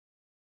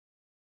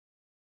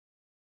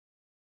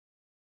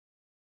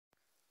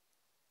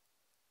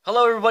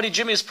Hello everybody,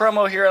 Jimmy's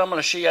Promo here, and I'm going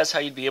to show you guys how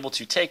you'd be able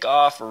to take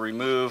off or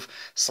remove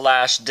 /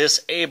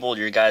 disable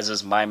your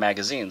guys' My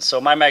Magazine.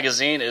 So My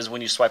Magazine is when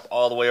you swipe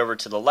all the way over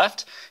to the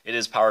left. It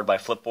is powered by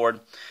Flipboard.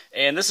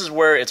 And this is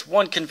where it's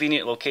one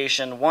convenient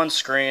location, one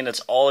screen.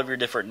 It's all of your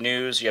different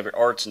news. You have your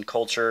arts and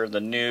culture,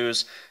 the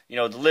news,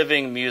 the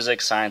living,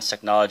 music, science,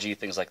 technology,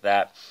 things like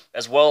that.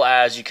 As well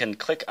as you can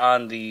click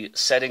on the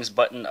settings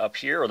button up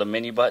here, or the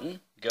menu button.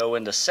 Go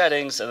into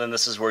settings, and then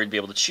this is where you'd be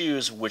able to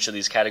choose which of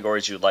these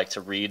categories you'd like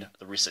to read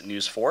the recent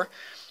news for,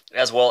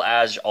 as well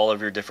as all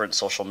of your different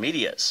social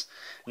medias.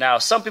 Now,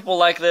 some people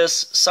like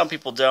this, some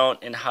people don't,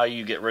 and how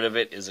you get rid of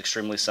it is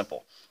extremely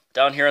simple.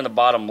 Down here in the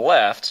bottom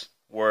left,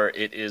 where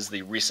it is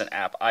the recent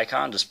app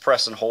icon, just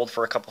press and hold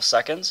for a couple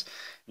seconds.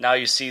 Now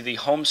you see the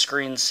home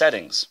screen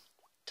settings.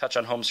 Touch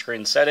on home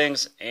screen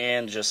settings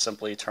and just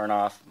simply turn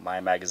off My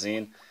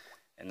Magazine.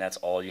 And that's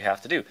all you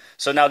have to do.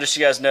 So now, just so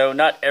you guys know,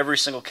 not every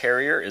single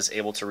carrier is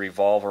able to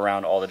revolve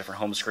around all the different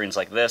home screens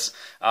like this.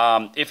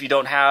 If you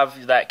don't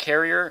have that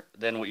carrier,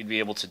 then what you'd be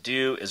able to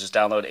do is just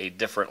download a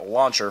different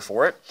launcher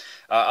for it.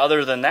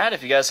 Other than that,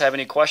 if you guys have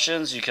any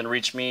questions, you can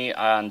reach me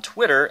on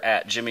Twitter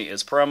at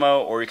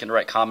JimmyIsPromo, or you can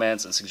write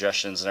comments and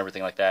suggestions and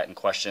everything like that and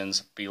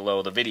questions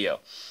below the video.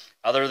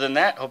 Other than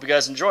that, hope you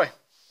guys enjoy.